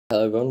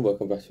Hello everyone,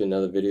 welcome back to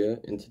another video.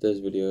 In today's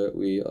video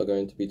we are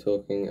going to be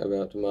talking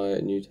about my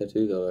new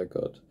tattoo that I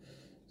got.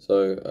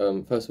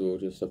 So first of all,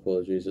 just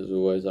apologies as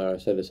always. I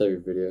say this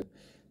every video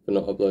for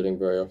not uploading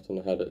very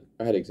often.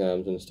 I had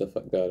exams and stuff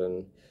like that,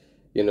 and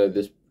you know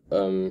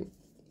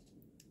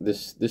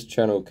this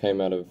channel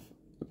came out of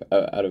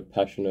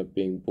passion of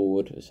being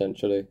bored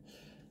essentially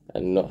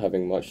and not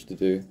having much to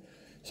do.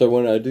 So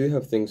when I do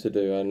have things to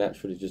do, I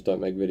naturally just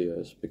don't make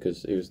videos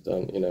because it was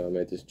done, I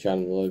made this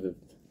channel over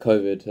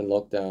COVID and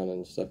lockdown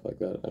and stuff like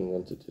that and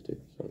wanted to do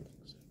something.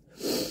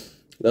 So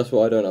that's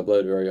why I don't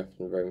upload very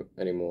often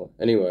anymore.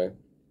 Anyway,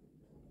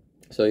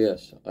 so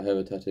yes, I have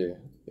a tattoo.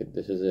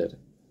 This is it.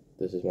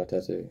 This is my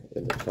tattoo.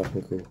 It looks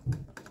fucking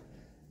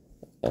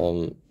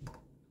cool.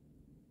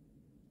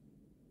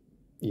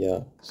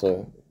 Yeah,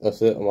 so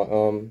that's it on my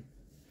arm.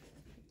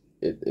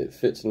 It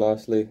fits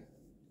nicely.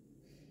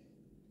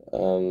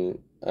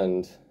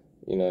 And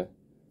you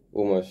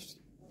almost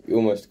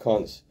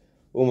can't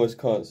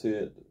see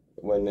it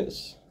when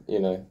it's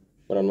when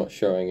I'm not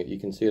showing it. You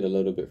can see it a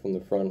little bit from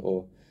the front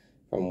or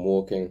if I'm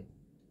walking,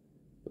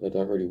 but I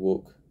don't really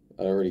walk.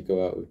 I don't really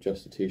go out with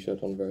just a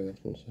t-shirt on very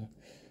often,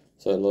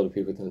 so a lot of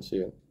people don't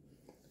see it.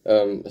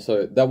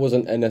 So that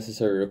wasn't a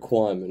necessary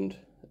requirement.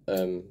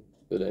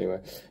 But anyway,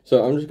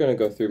 so I'm just going to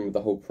go through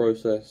the whole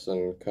process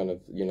and kind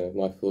of,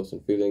 my thoughts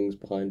and feelings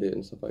behind it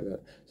and stuff like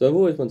that. So I've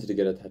always wanted to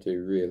get a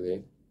tattoo,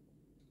 really.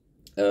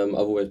 I've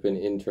always been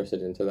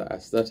interested into that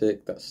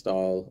aesthetic, that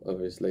style,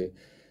 obviously,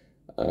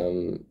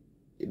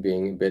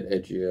 being a bit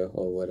edgier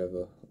or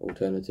whatever,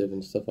 alternative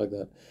and stuff like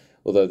that.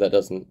 Although that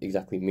doesn't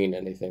exactly mean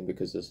anything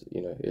because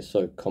it's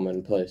so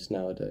commonplace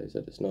nowadays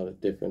that it's not a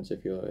difference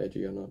if you're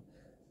edgy or not.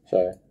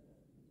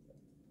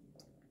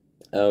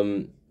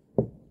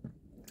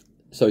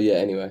 So yeah,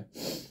 anyway,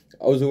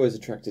 I was always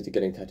attracted to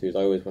getting tattoos.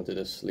 I always wanted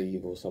a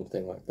sleeve or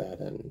something like that,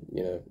 and,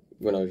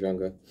 when I was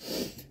younger.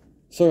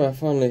 So I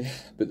finally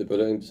bit the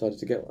bullet and decided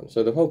to get one.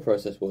 So the whole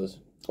process was,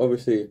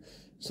 obviously,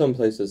 some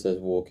places there's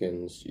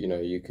walk-ins,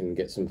 you can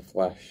get some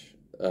flash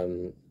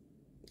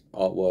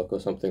artwork or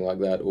something like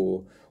that,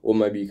 or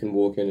maybe you can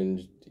walk in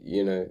and,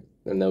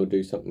 and they'll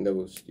do something,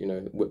 they'll,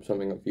 whip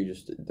something up for you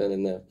just then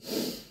and there.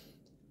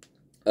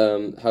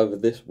 However,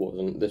 this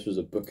wasn't. This was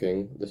a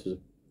booking. This was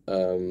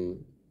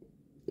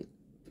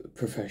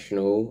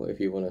professional, if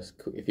you want to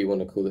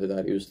call it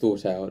that. It was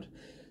thought out.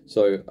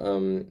 So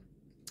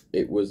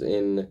it was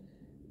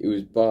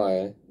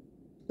by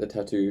the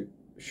tattoo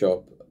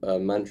shop,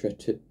 Mantra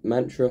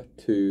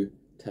 2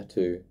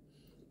 Tattoo,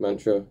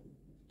 Mantra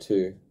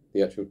 2,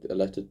 the actual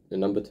letter, the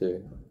number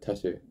 2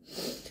 tattoo,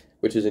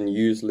 which is in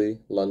Useley,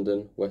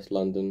 London, West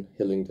London,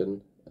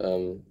 Hillingdon,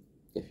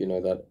 if you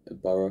know that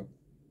borough.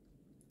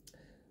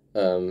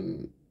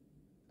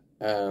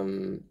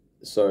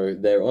 So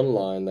they're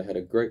online. They had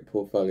a great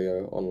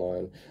portfolio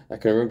online. I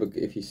can remember,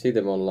 if you see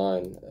them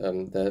online,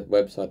 their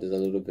website is a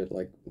little bit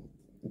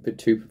a bit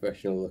too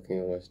professional looking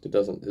almost. It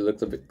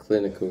looks a bit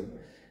clinical.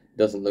 It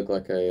doesn't look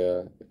like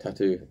a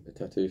tattoo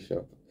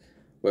shop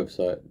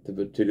website to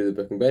do the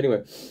booking. But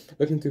anyway,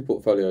 looking through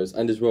portfolios,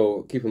 and as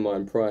well, keep in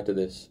mind, prior to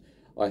this,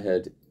 I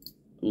had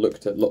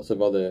looked at lots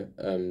of other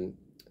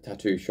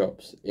tattoo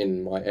shops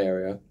in my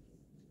area,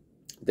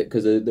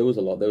 because there was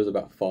a lot. There was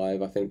about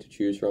 5, I think, to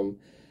choose from.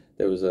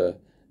 There was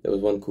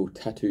one called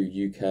Tattoo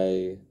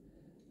UK.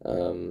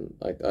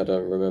 I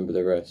don't remember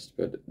the rest,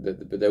 but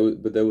there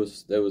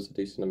was a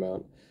decent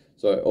amount.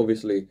 So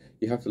obviously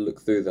you have to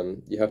look through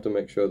them. You have to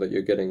make sure that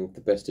you're getting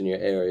the best in your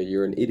area.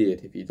 You're an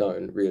idiot if you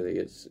don't. Really,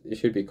 it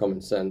should be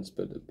common sense,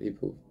 but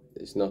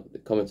it's not.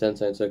 Common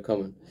sense ain't so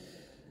common.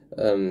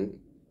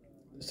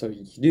 So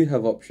you do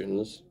have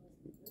options.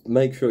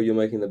 Make sure you're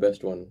making the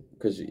best one,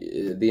 because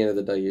at the end of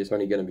the day, it's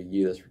only going to be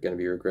you that's going to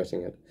be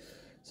regretting it.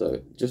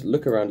 So just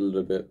look around a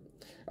little bit,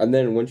 and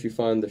then once you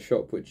find the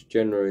shop which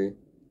generally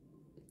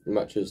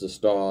matches the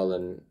style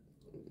and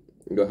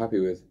you're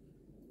happy with,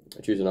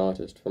 choose an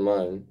artist. For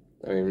mine,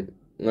 I mean,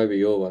 maybe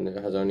your one,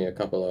 it has only a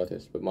couple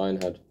artists, but mine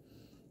had,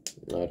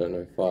 I don't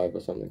know, 5 or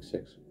something,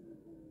 6.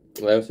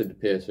 I also did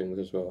piercings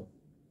as well,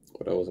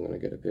 but I wasn't going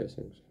to get a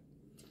piercing.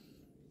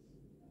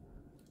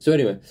 So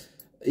anyway,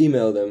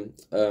 email them.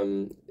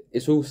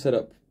 It's all set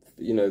up,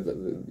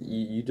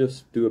 you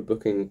just do a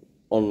booking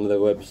on their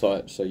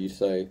website. So you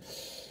say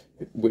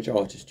which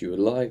artist you would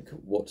like,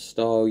 what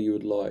style you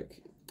would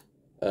like,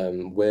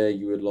 where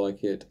you would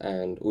like it,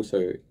 and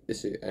also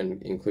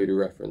include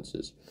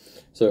references.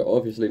 So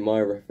obviously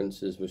my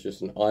references was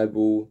just an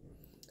eyeball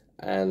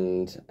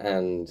and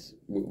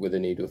with a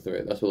needle through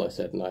it. That's all I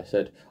said. And I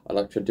said I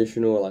like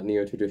traditional, I like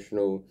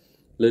neo-traditional,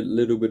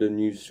 little bit of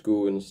new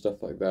school and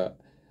stuff like that.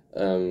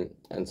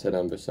 And sent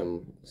over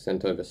some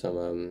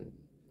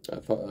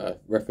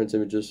reference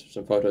images,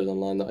 some photos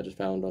online that I just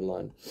found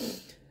online,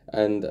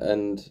 and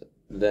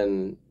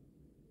then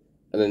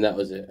that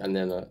was it. And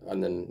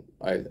then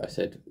I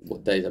said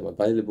what days I'm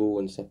available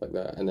and stuff like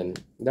that, and then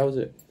that was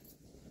it.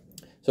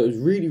 So it was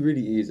really,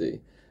 really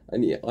easy.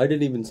 And yeah, I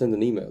didn't even send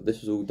an email. This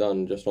was all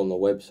done just on the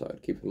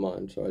website, keep in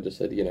mind. So I just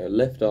said,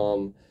 left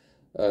arm,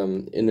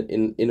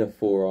 inner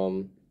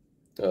forearm,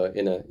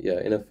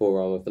 inner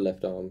forearm of the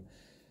left arm.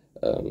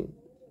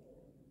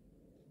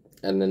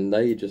 And then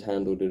they just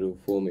handled it all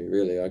for me,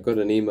 really. I got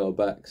an email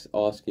back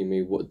asking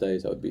me what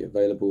days I would be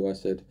available. I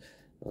said,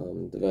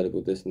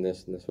 available this and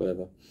this and this,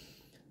 whatever.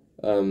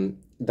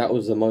 That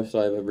was the most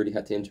I ever really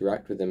had to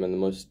interact with them, and the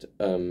most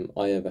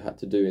I ever had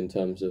to do in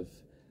terms of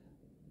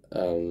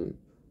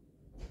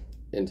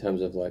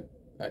like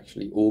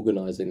actually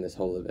organising this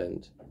whole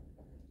event.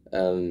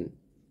 And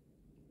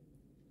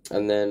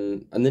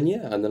then I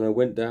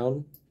went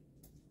down,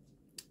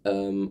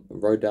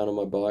 rode down on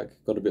my bike,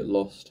 got a bit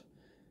lost.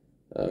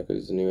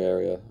 Because it's a new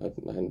area. I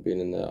hadn't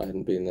been in there. I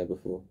hadn't been there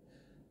before.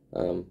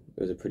 It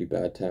was a pretty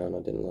bad town.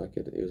 I didn't like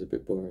it. It was a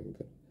bit boring.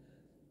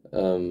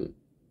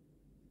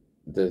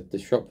 But the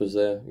shop was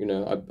there. You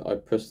know, I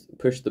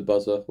pushed the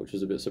buzzer, which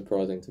was a bit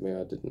surprising to me.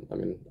 I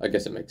mean, I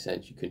guess it makes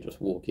sense. You can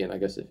just walk in. I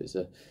guess if it's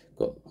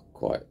got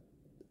quite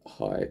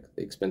high,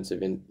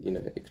 expensive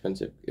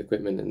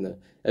equipment in there,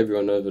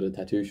 everyone knows what a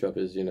tattoo shop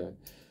is. You know,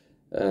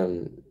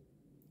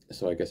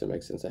 so I guess it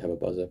makes sense to have a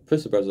buzzer.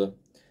 Push the buzzer.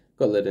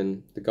 Got let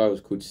in. The guy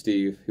was called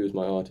Steve. He was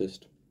my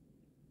artist.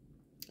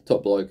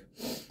 Top bloke.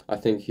 I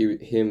think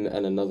him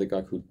and another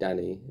guy called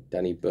Danny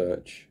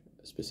Birch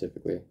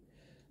specifically,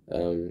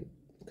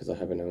 because I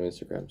have him on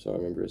Instagram, so I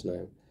remember his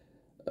name.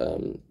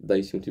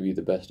 They seem to be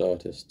the best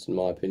artists in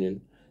my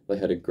opinion. They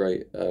had a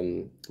great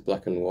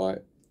black and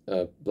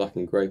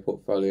grey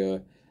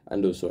portfolio,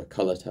 and also a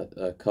color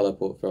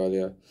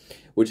portfolio,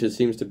 which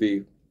seems to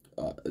be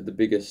the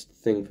biggest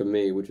thing for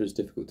me, which was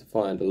difficult to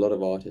find. A lot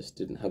of artists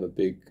didn't have a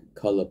big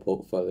colour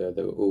portfolio.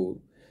 They were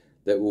all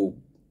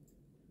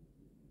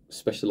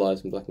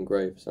specialised in black and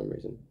grey for some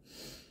reason.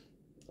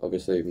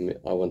 Obviously,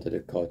 I wanted a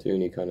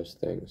cartoony kind of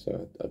thing,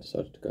 so I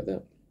decided to go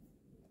there.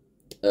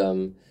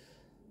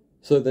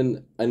 So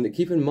then, and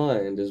keep in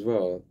mind as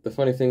well, the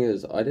funny thing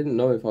is, I didn't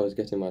know if I was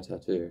getting my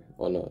tattoo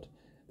or not.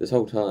 This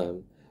whole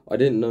time, I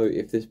didn't know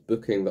if this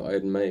booking that I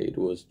had made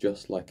was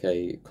just like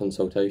a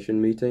consultation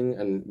meeting,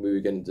 and we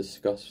were going to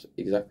discuss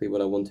exactly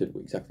what I wanted,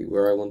 exactly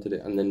where I wanted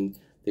it, and then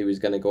he was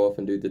going to go off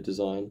and do the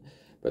design.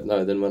 But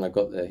no, then when I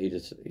got there, he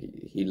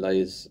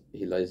lays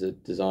a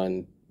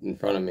design in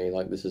front of me,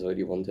 like, this is what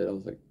you wanted. I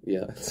was like,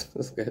 yeah,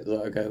 let's go,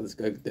 okay, let's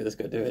go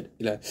do it.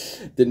 You know,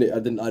 I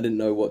didn't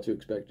know what to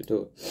expect at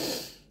all.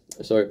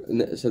 So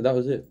that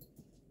was it.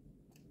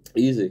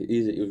 Easy.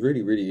 It was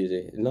really, really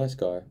easy. Nice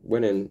guy.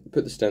 Went in,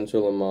 put the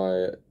stencil on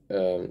my,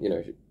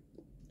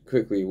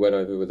 quickly went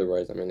over with the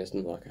razor. I mean, it's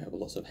not like I have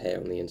lots of hair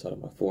on the inside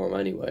of my forearm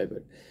anyway,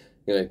 but,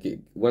 you know,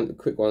 went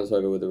quick once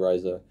over with the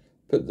razor,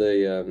 put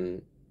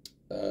the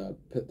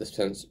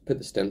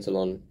stencil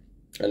on,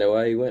 and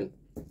away he went.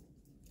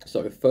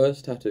 So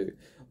first tattoo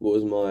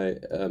was my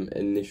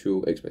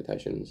initial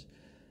expectations.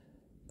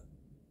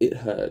 It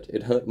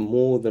hurt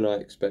more than I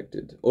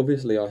expected.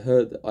 Obviously, I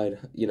heard that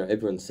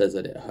everyone says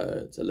that it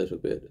hurts a little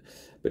bit,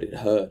 but it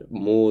hurt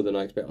more than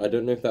I expected. I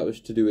don't know if that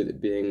was to do with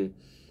it being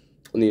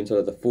on the inside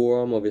of the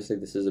forearm. Obviously,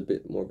 this is a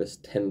bit more of a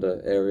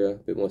tender area, a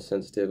bit more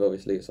sensitive.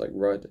 Obviously, it's like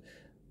right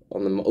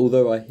on the,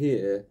 although I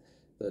hear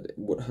that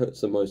what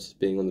hurts the most is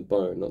being on the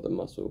bone, not the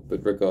muscle.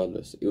 But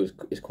regardless,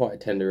 it's quite a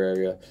tender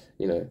area.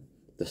 You know,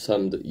 the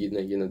sun,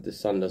 the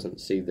sun doesn't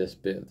see this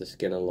bit of the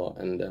skin a lot,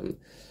 and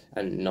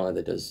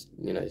neither does,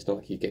 it's not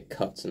like you get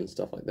cuts and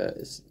stuff like that.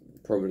 It's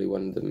probably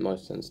one of the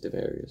most sensitive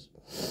areas.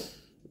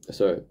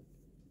 So,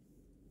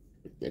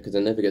 because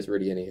there never gets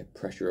really any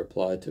pressure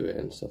applied to it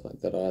and stuff like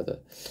that either.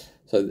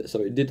 So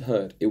it did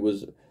hurt. It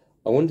was,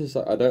 I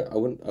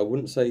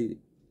wouldn't say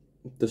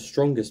the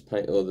strongest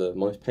pain or the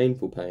most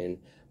painful pain,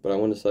 but I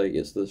want to say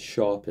it's the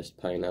sharpest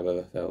pain I've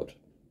ever felt.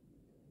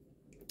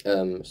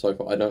 So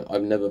far,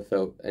 I've never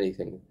felt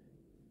anything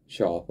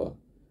sharper.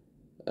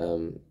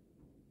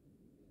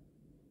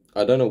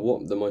 I don't know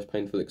what the most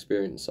painful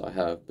experience I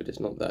have, but it's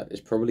not that.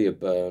 It's probably a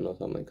burn or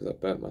something, because I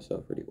burnt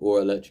myself really, or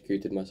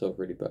electrocuted myself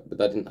really bad. But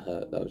that didn't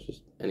hurt. That was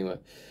just, anyway,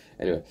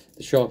 the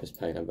sharpest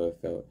pain I've ever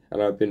felt.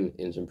 And I've been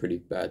in some pretty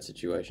bad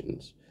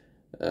situations,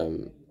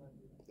 in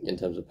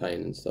terms of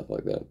pain and stuff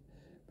like that.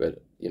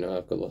 But,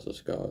 I've got lots of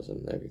scars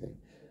and everything.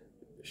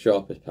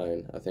 Sharpest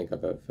pain I think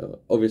I've ever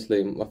felt.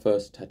 Obviously, my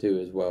first tattoo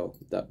as well,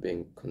 that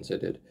being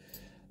considered.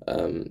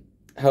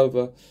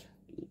 However,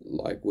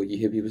 like what you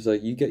hear people say,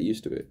 you get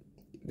used to it.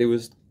 There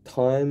was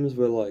times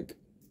where, like,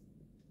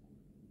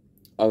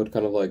 I would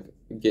kind of, like,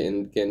 get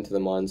into the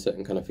mindset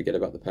and kind of forget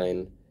about the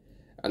pain,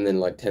 and then,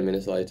 like, 10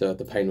 minutes later,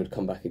 the pain would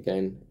come back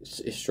again.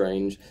 It's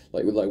strange.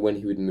 Like when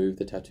he would move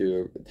the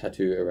tattoo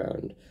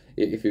around.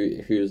 If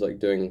he was, like,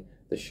 doing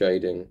the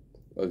shading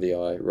of the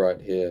eye right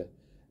here,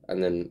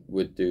 and then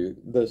would do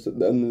this,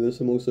 and there's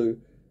some also,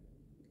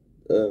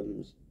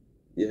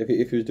 if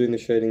he was doing the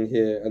shading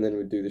here, and then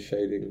would do the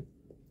shading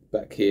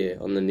back here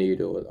on the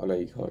needle. I know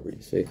you can't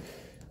really see.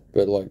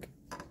 But like,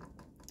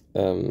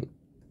 when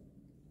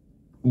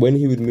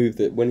he would move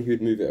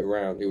it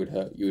around, it would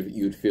hurt.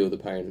 You would feel the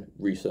pain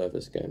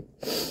resurface again.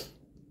 That's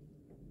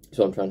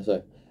what I'm trying to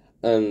say.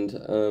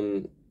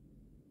 And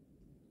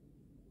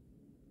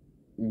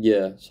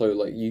yeah, so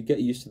like you get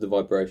used to the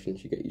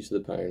vibrations, you get used to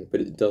the pain,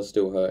 but it does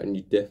still hurt, and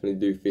you definitely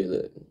do feel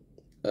it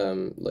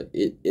like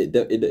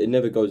it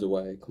never goes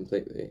away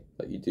completely.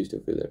 Like you do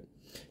still feel it.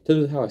 In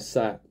terms of how I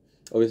sat,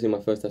 obviously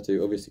my first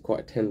tattoo, obviously quite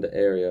a tender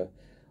area.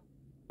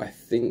 I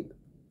think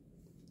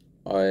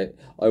I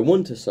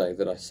want to say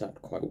that I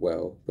sat quite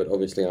well, but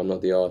obviously I'm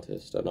not the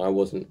artist, and I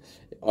wasn't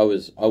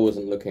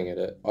looking at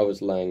it. I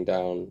was laying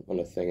down on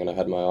a thing, and I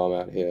had my arm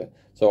out here,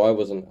 so I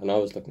was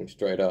looking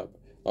straight up.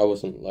 I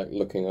wasn't like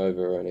looking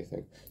over or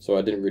anything, so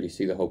I didn't really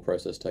see the whole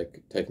process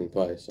taking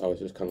place. I was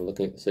just kind of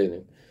looking at the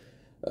ceiling,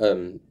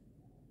 um,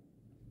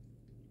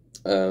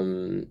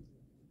 um,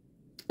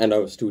 and I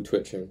was still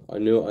twitching. I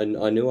knew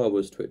I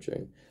was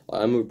twitching.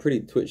 I'm a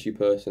pretty twitchy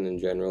person in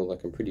general.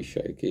 Like I'm pretty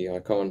shaky.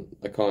 Um,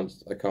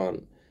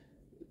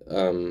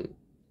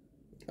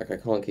 like I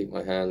can't keep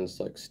my hands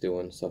like still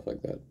and stuff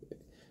like that.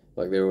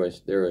 Like they're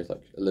always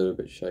like a little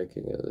bit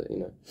shaking, you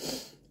know.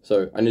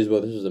 So and as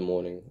well, this was the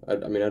morning. I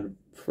mean, I'd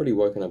pretty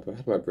woken up. I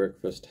had my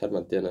breakfast, had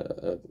my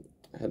dinner,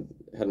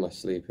 had my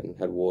sleep, and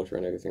had water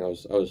and everything. I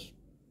was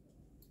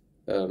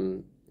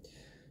in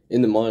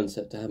the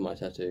mindset to have my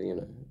tattoo, you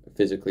know,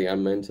 physically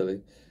and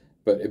mentally,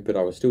 but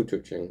I was still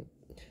twitching.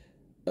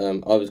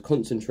 I was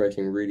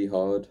concentrating really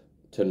hard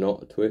to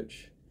not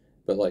twitch,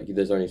 but like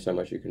there's only so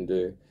much you can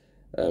do.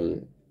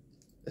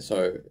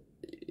 So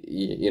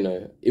you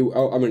know,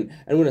 I mean,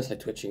 and when I say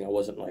twitching, I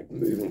wasn't like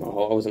moving my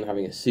whole, I wasn't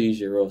having a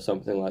seizure or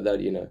something like that,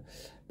 you know,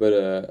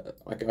 but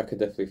I could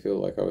definitely feel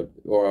like I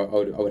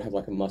would have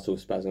like a muscle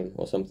spasm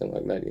or something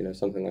like that, you know,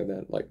 something like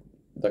that, like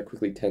that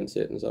quickly tense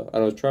it and stuff.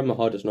 And I was trying my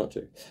hardest not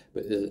to,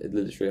 but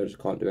literally I just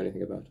can't do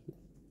anything about it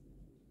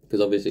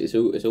because obviously it's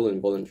all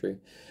involuntary.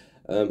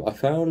 I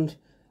found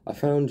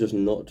just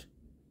not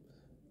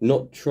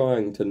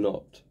trying to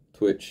not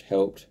twitch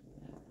helped.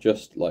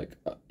 Just like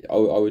I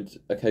would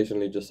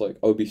occasionally just like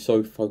I would be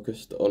so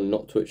focused on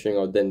not twitching,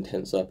 I would then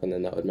tense up, and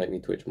then that would make me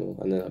twitch more,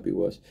 and then that'd be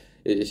worse.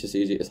 It's just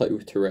easy. It's like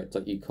with Tourette's,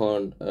 like you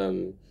can't.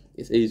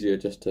 It's easier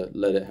just to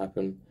let it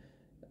happen,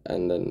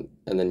 and then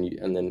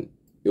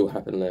it'll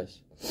happen less.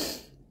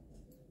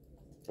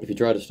 If you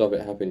try to stop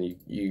it happen,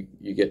 you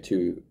get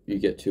too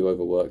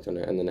overworked on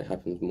it, and then it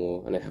happens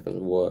more, and it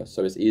happens worse.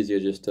 So it's easier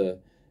just to,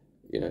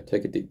 you know,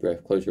 take a deep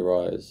breath, close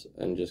your eyes,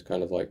 and just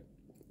kind of like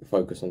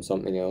focus on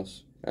something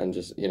else. And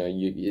just, you know,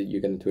 you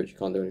get into it, you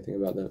can't do anything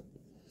about that.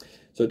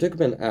 So it took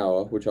about an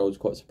hour, which I was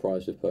quite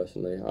surprised with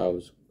personally.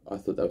 I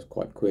thought that was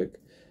quite quick.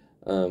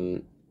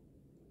 It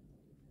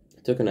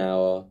took an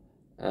hour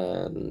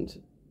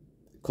and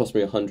cost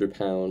me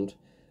 £100.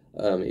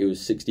 It was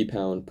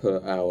 £60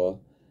 per hour,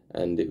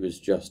 and it was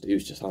just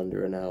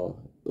under an hour,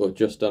 or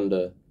just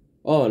under.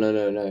 Oh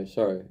no,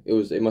 sorry.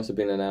 It must have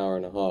been an hour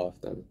and a half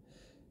then.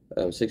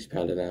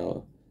 £60 an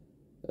hour.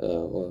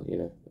 Well, you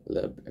know,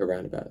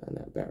 around about an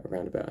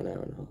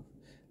hour and a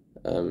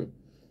half.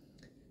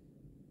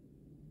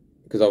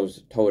 Because I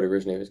was told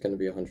originally it was going to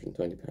be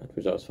 £120,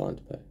 which I was fine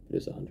to pay. But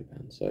it's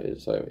 £100,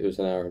 so it was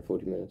an hour and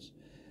 40 minutes.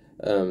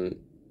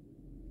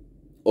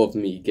 Of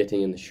me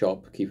getting in the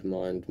shop. Keep in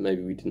mind,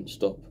 maybe we didn't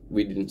start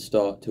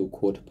till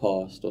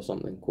 1:15 or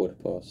something,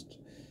 1:15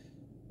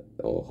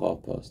 or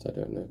 1/2 past. I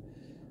don't know.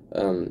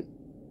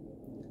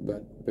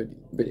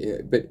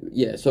 But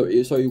yeah. So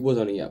it was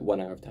only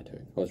 1 hour of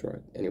tattooing. I was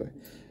right. Anyway.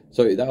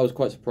 So that was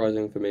quite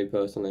surprising for me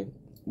personally.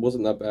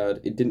 Wasn't that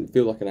bad. It didn't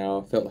feel like an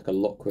hour. Felt like a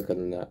lot quicker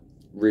than that.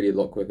 Really a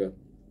lot quicker.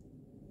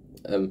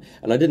 And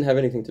I didn't have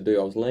anything to do.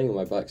 I was laying on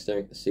my back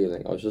staring at the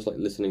ceiling. I was just like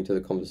listening to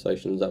the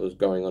conversations that was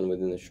going on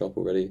within the shop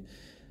already.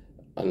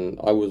 And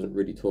I wasn't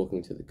really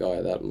talking to the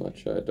guy that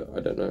much. I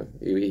don't know.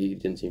 He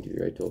didn't seem to be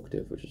very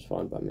talkative, which is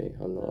fine by me.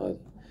 I'm not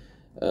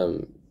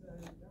either.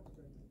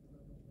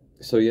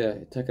 So yeah,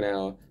 it took an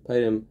hour.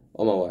 Paid him,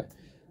 on my way.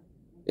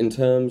 In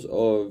terms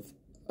of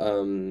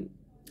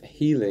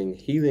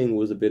healing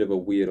was a bit of a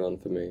weird one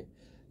for me.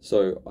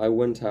 So I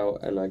went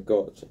out and I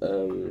got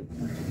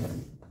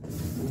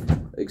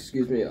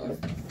excuse me,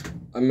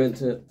 I meant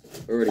to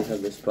already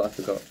have this, but I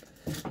forgot.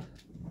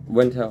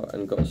 Went out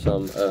and got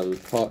some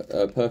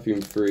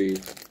perfume-free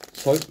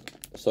soap.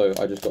 So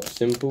I just got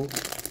Simple.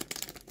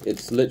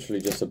 It's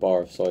literally just a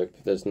bar of soap.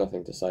 There's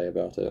nothing to say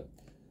about it.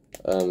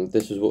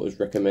 This is what was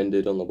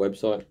recommended on the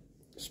website,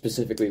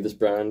 specifically this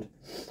brand.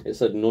 It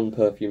said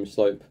non-perfume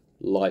soap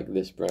like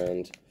this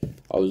brand.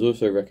 I was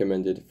also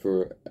recommended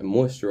for a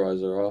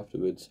moisturizer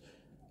afterwards,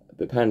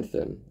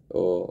 Bepanthen,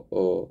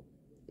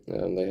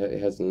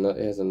 it has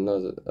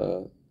another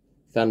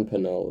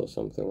Thanpanol or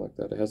something like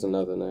that. It has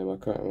another name, I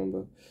can't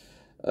remember.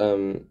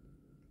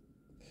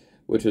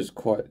 Which was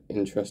quite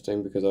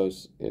interesting because I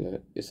was, you know,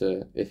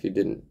 if you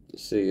didn't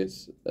see,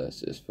 it's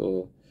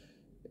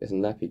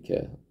nappy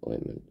care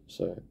ointment.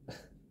 So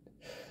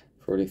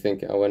probably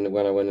think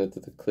when I went into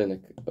the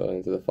clinic or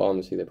into the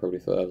pharmacy, they probably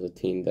thought I was a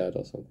teen dad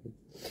or something.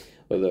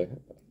 Although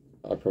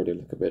I probably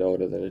look a bit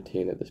older than a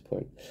teen at this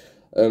point.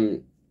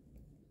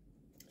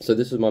 So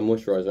this is my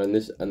moisturizer,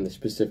 and they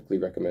specifically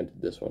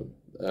recommended this one.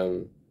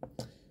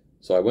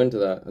 So I went to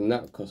that, and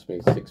that cost me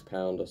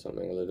 £6 or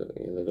something, a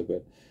little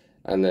bit,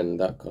 and then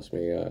that cost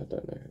me I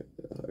don't know,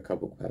 a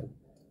couple of pounds,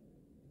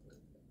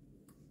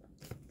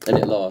 and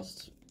it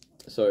lasts.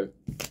 So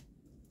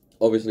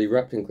obviously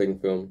wrapped in cling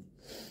film,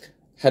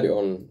 had it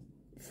on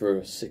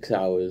for 6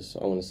 hours,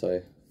 I want to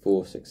say,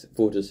 4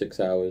 to 6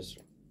 hours,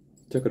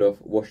 took it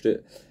off, washed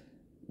it.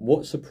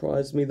 What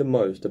surprised me the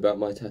most about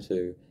my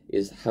tattoo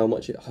is how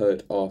much it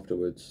hurt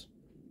afterwards.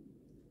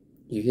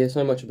 You hear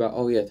so much about,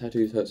 oh yeah,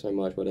 tattoos hurt so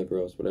much, whatever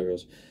else.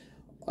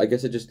 I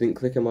guess it just didn't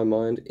click in my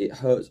mind. It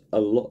hurts a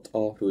lot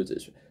afterwards.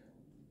 It's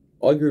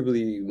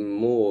arguably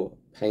more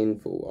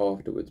painful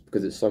afterwards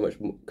because it's so much,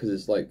 because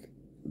it's like,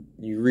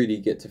 you really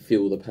get to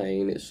feel the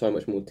pain. It's so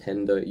much more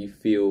tender. You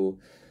feel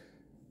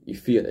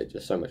it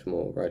just so much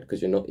more, right?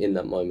 Because you're not in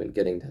that moment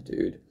getting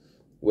tattooed.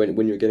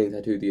 When you're getting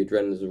tattooed, the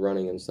adrenaline's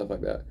running and stuff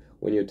like that.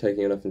 When you're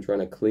taking it off and trying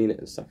to clean it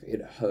and stuff,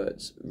 it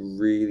hurts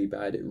really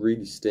bad. It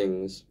really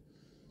stings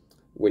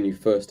when you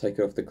first take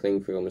off the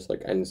cling film. It's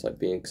like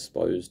being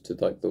exposed to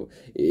like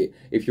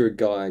if you're a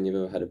guy and you've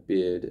ever had a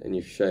beard and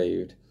you've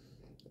shaved,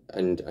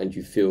 and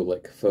you feel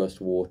like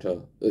first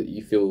water,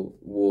 you feel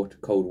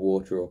cold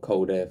water or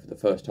cold air for the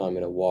first time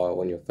in a while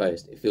on your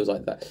face. It feels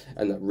like that,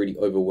 and that really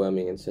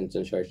overwhelming and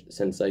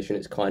sensation.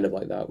 It's kind of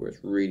like that, where it's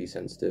really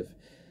sensitive.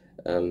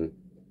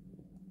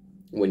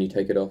 When you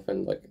take it off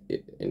and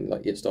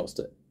it starts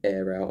to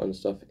air out and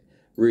stuff, it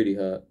really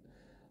hurt.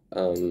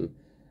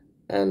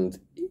 And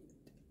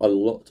a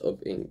lot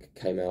of ink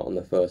came out on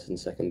the first and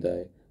second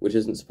day, which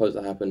isn't supposed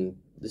to happen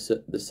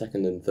the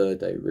second and third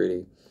day,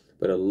 really.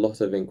 But a lot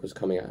of ink was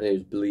coming out, and it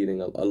was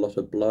bleeding. A lot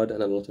of blood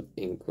and a lot of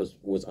ink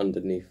was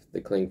underneath the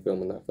cling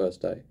film on that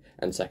first day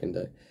and second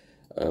day,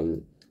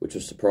 which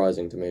was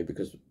surprising to me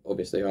because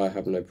obviously I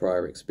have no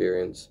prior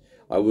experience.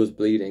 I was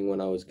bleeding when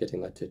I was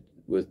getting that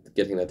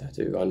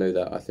tattoo. I know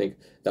that. I think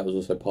that was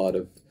also part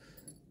of.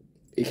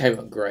 It came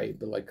out great,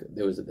 but like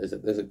there's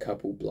a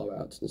couple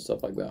blowouts and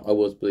stuff like that. I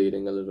was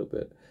bleeding a little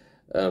bit,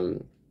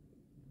 and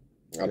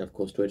of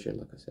course twitching,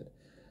 like I said.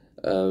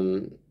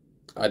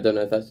 I don't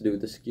know if that's to do with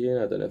the skin.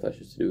 I don't know if that's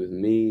just to do with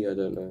me. I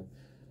don't know.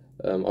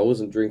 I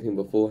wasn't drinking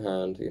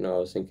beforehand. You know, I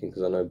was thinking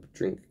because I know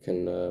drink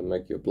can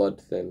make your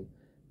blood thin,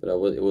 but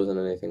it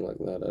wasn't anything like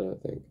that. I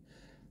don't think.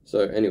 So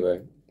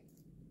anyway,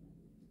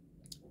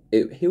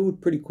 it healed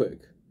pretty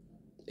quick.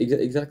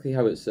 Exactly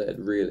how it said.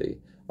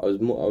 Really, I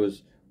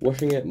was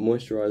washing it,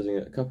 moisturizing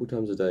it a couple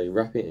times a day,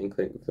 wrapping it in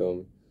cling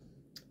film.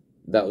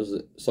 That was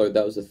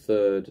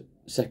the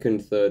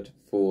second, third,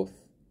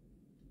 fourth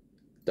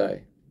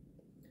day.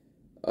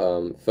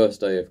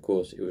 First day, of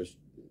course,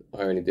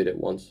 I only did it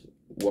once.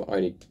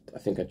 I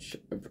think I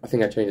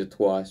changed it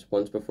twice.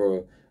 Once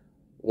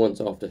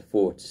after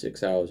 4 to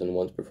 6 hours, and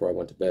once before I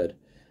went to bed.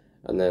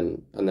 And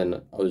then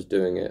I was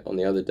doing it on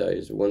the other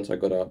days. Once I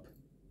got up,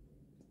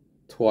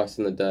 twice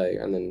in the day,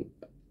 and then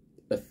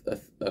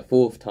a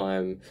fourth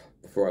time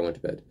before I went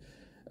to bed.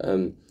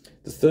 The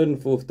third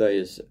and fourth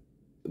days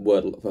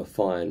were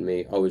fine.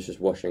 I was just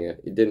washing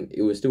it.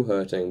 It was still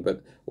hurting,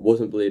 but I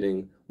wasn't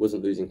bleeding.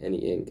 Wasn't losing any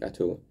ink at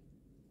all.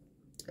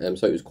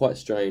 So it was quite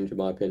strange in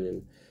my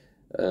opinion.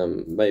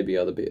 Maybe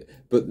other bit,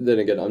 but then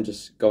again, I'm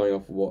just going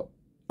off of what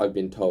I've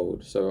been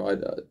told. So I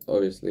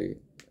obviously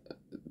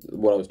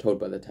what I was told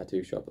by the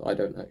tattoo shop. I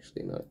don't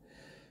actually know.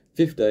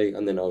 Fifth day,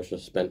 and then I was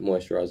just spent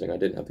moisturizing. I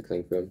didn't have the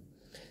cling film.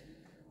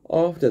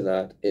 After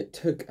that, it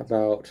took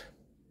about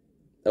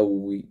a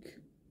week,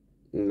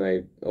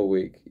 maybe a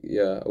week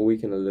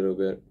and a little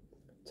bit,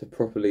 to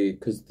properly,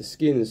 because the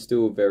skin is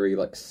still very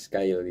like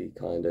scaly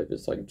kind of.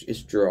 It's like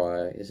it's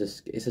dry. It's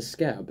a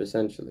scab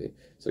essentially.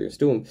 So you're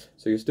still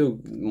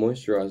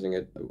moisturizing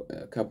it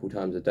a couple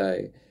times a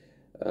day,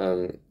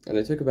 and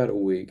it took about a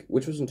week,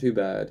 which wasn't too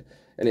bad,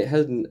 and it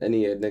hadn't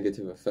any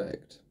negative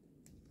effect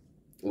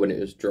when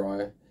it was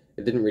dry.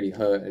 It didn't really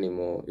hurt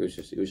anymore. It was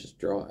just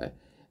dry,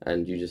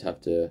 and you just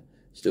have to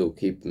still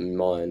keep in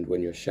mind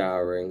when you're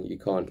showering, you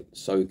can't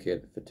soak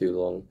it for too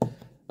long.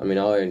 I mean,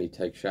 I only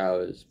take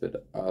showers,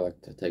 but I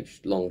like to take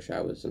long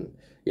showers, and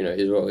you know,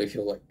 as well, if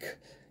you're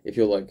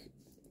like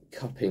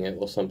cupping it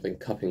or something,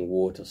 cupping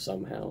water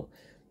somehow,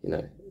 you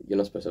know, you're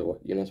not supposed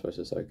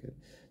to soak it.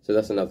 So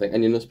that's another thing,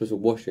 and you're not supposed to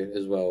wash it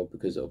as well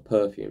because of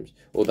perfumes.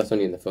 Well, that's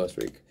only in the first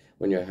week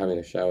when you're having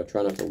a shower.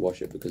 Try not to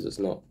wash it because it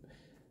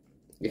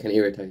can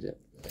irritate it.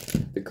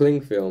 The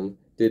cling film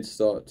did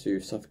start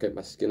to suffocate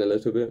my skin a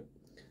little bit.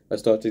 I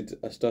started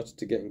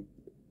to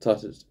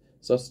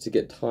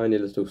get tiny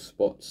little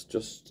spots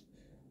just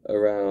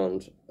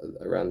around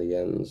the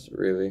ends.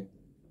 Really,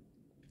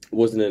 it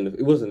wasn't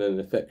an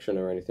infection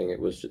or anything. It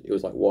was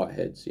like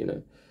whiteheads, you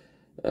know.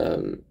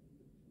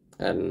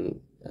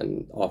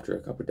 And after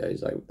a couple of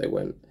days, they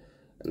went,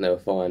 and they were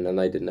fine, and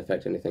they didn't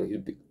affect anything.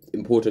 It'd be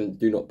important,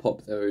 do not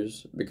pop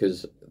those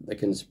because they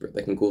can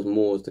cause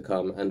mores to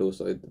come, and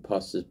also the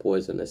pus is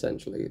poison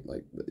essentially.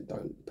 Like,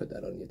 don't put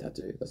that on your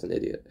tattoo. That's an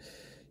idiot.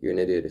 You're an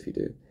idiot if you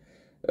do.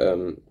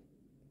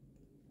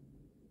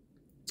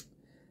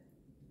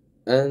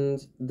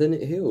 And then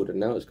it healed, and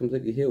now it's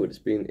completely healed. It's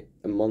been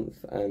a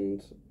month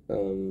and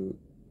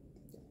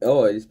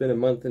it's been a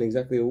month and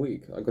exactly a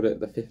week. I got it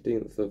the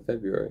 15th of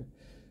February,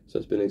 so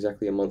it's been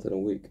exactly a month and a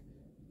week.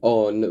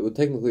 Oh no, well,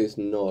 technically it's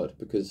not,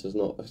 because it's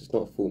not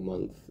a full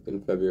month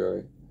in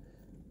February.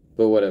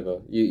 But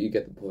whatever, you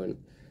get the point.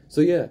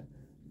 So yeah,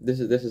 this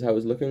is how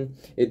it's looking.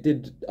 It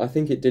did. I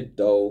think it did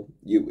dull.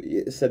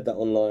 It said that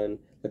online,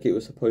 like it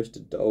was supposed to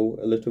dull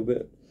a little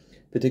bit,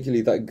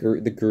 particularly that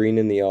the green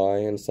in the eye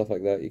and stuff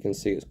like that. You can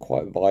see it's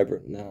quite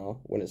vibrant now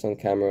when it's on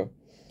camera.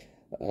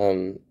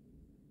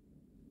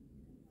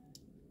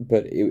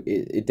 But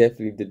it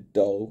definitely did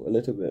dull a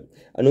little bit,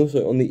 and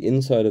also on the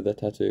inside of the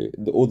tattoo,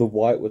 all the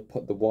white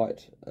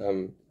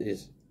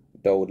is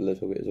dulled a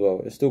little bit as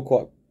well. It's still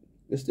quite,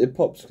 it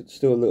pops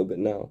still a little bit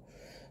now,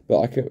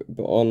 but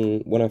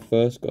when I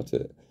first got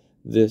it,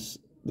 this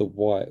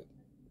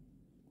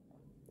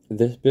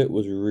bit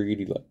was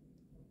really like,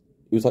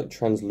 it was like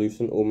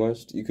translucent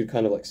almost. You could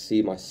kind of like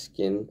see my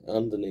skin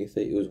underneath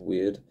it. It was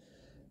weird,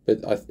 but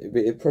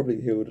it probably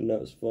healed and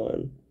that was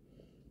fine.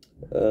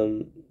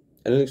 And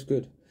it looks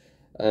good.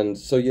 And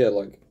so yeah,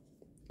 like,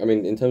 I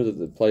mean, in terms of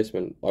the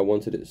placement, I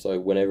wanted it so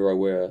whenever I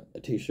wear a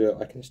t-shirt,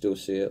 I can still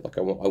see it. Like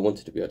I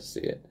wanted to be able to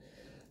see it.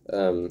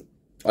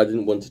 I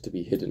didn't want it to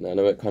be hidden. I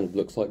know it kind of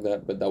looks like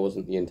that, but that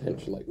wasn't the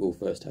intention. Like, oh,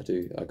 first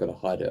tattoo, I gotta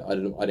hide it. I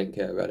didn't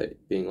care about it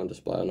being on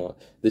display or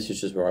not. This is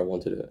just where I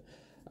wanted it,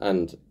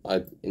 and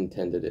I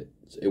intended it.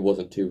 It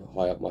wasn't too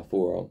high up my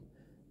forearm.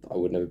 I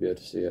would never be able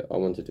to see it. I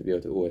wanted to be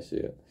able to always see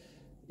it,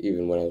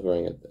 even when I was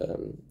wearing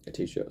a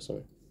t-shirt or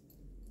something.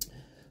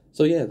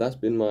 So yeah, that's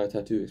been my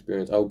tattoo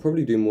experience. I will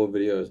probably do more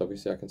videos.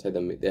 Obviously, I can say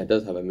that it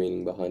does have a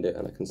meaning behind it,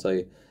 and I can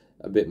say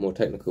a bit more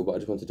technical, but I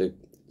just wanted to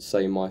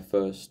say my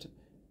first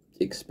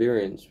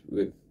experience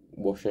with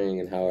washing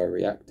and how I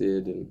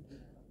reacted and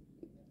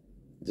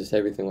just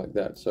everything like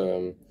that.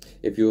 So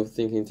if you're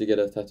thinking to get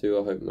a tattoo,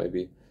 I hope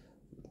maybe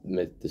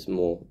this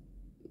more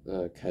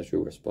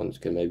casual response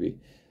can maybe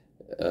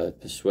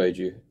persuade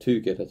you to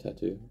get a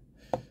tattoo.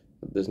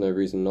 There's no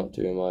reason not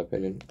to, in my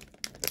opinion,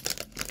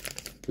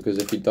 because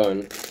if you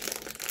don't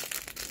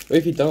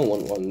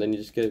want one, then you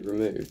just get it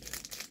removed.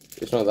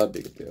 It's not that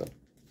big a deal.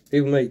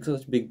 People make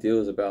such big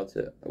deals about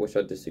it, which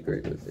I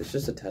disagree with. It's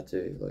just a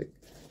tattoo. Like,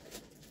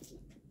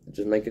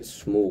 just make it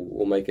small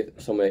or make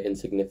it somewhere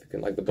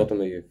insignificant, like the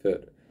bottom of your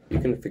foot. You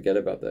can forget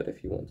about that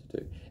if you wanted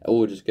to,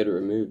 or just get it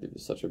removed if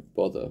it's such a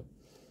bother.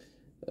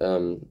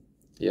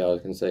 Yeah, I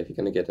was gonna say, if you're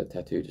gonna get a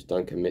tattoo, just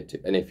don't commit to.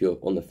 And if you're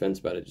on the fence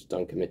about it, just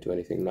don't commit to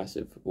anything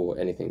massive or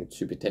anything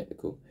super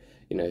technical.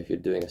 You know, if you're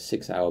doing a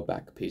 6-hour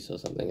back piece or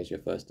something as your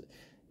first,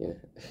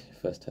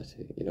 first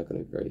tattoo, you're not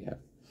gonna be very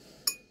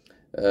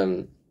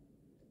happy.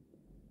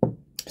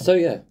 So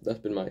yeah, that's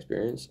been my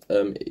experience.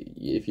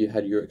 If you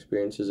had your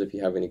experiences, if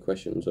you have any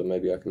questions, or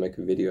maybe I can make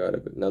a video out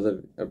of it,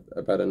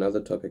 about another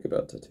topic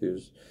about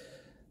tattoos.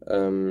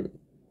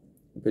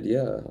 But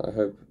yeah, I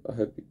hope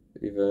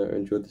you've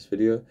enjoyed this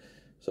video.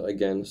 So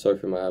again, sorry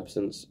for my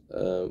absence.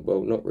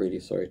 Well, not really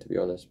sorry, to be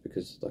honest,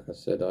 because like I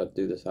said, I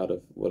do this out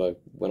of when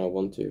I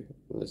want to.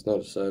 It's not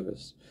a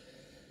service.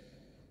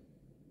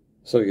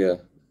 So yeah,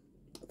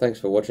 thanks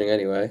for watching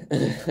anyway.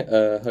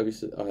 Hope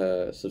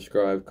you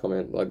subscribe,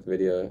 comment, like the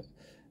video.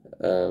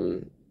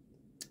 And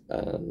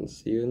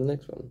see you in the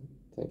next one.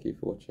 Thank you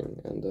for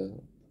watching,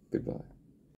 and goodbye.